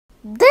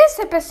This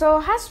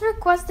episode has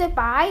requested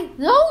by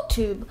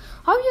LOLTube.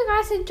 Hope you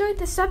guys enjoyed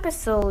this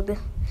episode.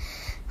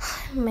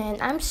 Man,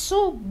 I'm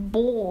so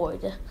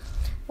bored.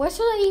 What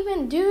should I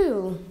even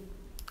do?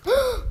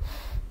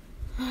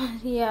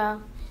 Yeah,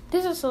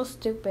 this is so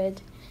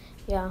stupid.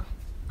 Yeah.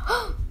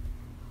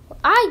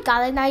 I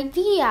got an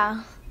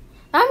idea.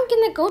 I'm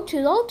gonna go to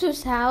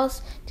LOLTube's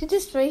house to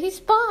destroy his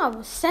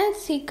bomb.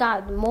 Since he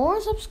got more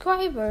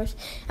subscribers,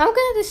 I'm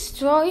gonna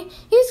destroy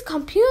his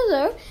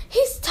computer,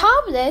 his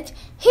tablet,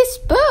 his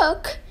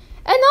book,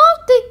 and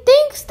all the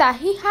things that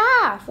he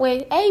have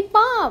with a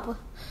bomb.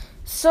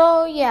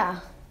 So yeah.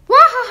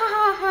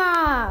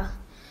 Wahahaha!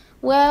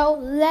 Well,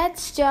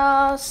 let's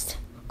just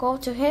go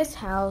to his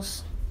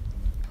house.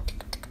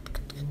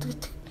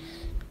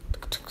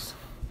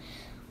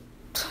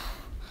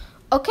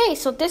 Okay,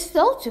 so this is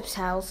LOLTube's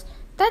house.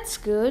 That's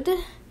good.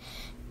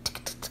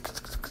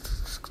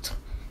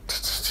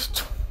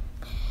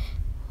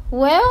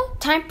 Well,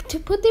 time to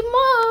put the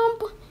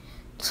bomb.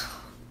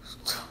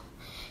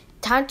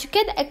 Time to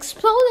get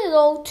exploded,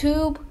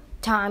 LOLTube.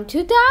 Time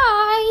to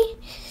die.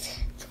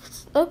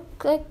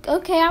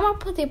 Okay, I'm gonna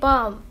put the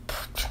bomb.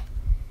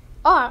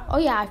 Oh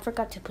yeah, I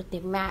forgot to put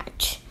the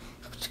match.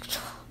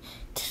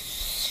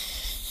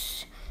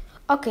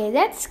 Okay,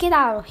 let's get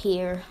out of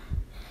here.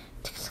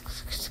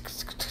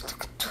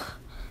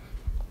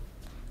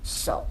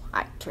 So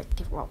I tricked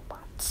the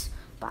robots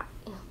by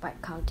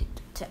counting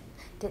to 10.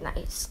 Then I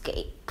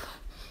escape.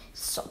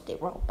 So the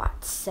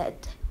robot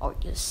said, "Are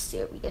you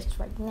serious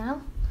right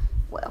now?"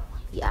 Well,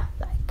 yeah,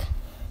 like,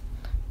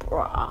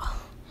 bruh.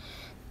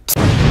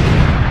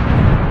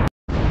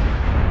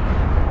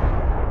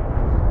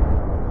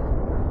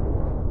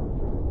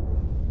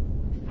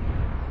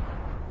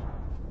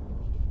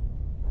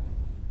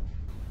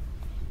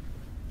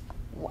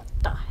 What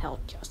the hell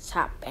just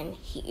happened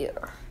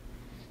here?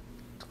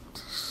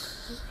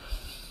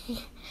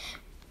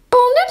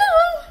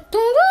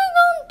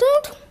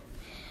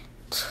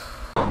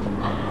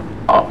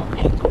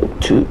 Hello,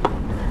 Tube.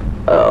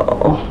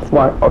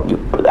 Why are you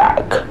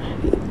black?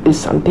 Is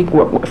something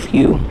wrong with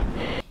you?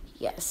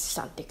 Yes,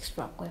 something's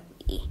wrong with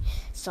me.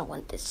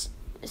 Someone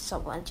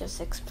just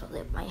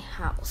exploded my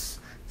house.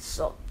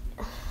 So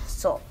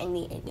I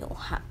need a new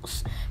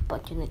house.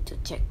 But you need to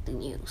check the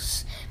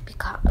news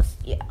because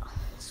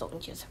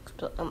someone just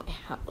exploded my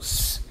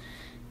house.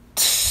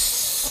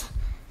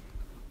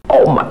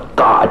 Oh my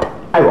God!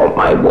 I'm on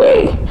my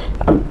way.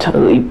 I'm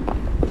telling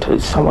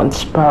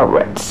someone's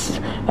parents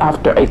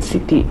after I see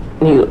the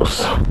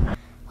news.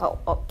 Oh,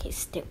 okay,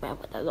 stick man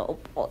with the little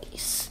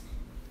boys.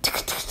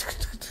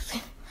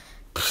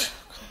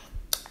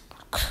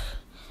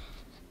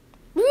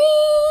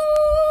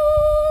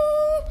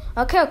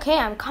 Okay,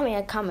 I'm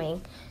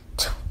coming.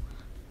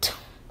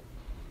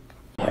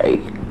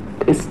 Hey,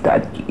 is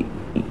that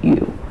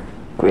you?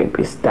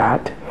 Grandpa's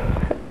dad?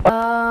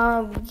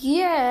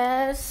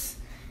 Yes,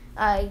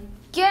 I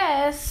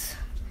guess.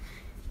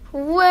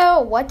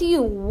 Well, what do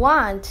you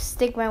want,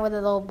 Stickman with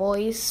the little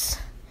boys?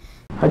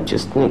 I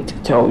just need to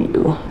tell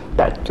you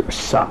that your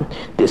son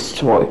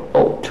destroyed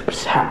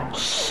LOLTube's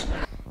house.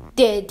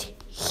 Did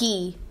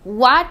he?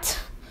 What?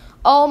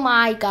 Oh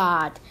my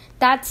God.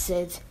 That's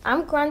it.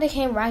 I'm grounding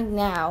him right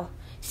now.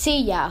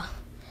 See ya.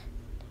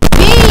 B!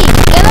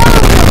 Get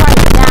over here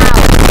right now.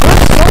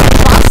 Let's go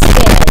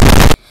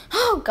busted.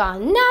 Oh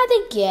God, not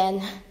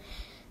again.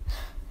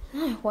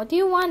 What do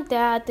you want,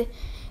 Dad?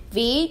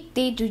 V,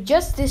 did you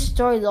just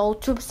destroy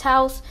LOLTube's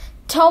house?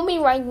 Tell me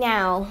right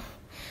now.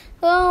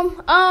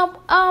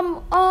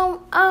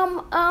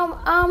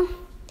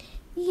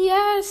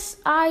 Yes,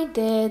 I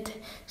did.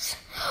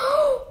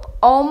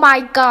 Oh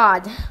my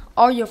God.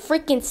 Are you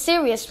freaking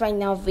serious right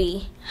now,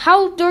 V?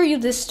 How dare you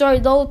destroy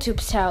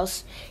LOLTube's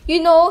house?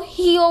 You know,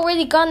 he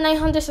already got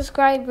 900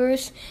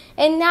 subscribers.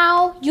 And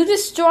now you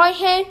destroy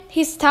him,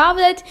 his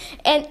tablet,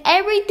 and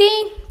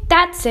everything?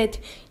 That's it.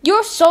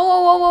 You're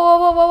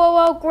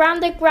so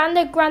grounded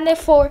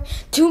for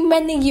too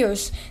many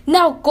years.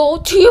 Now go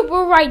to your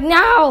room right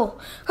now.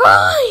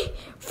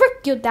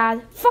 Frick you,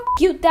 Dad. Fuck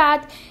you,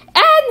 Dad.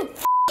 And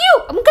f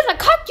you. I'm gonna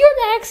cut your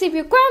legs if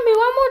you ground me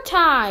one more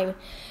time.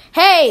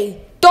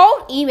 Hey,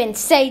 don't even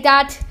say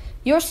that.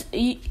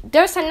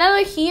 There's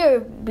another here,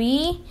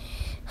 B.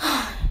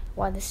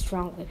 What is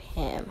wrong with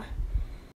him?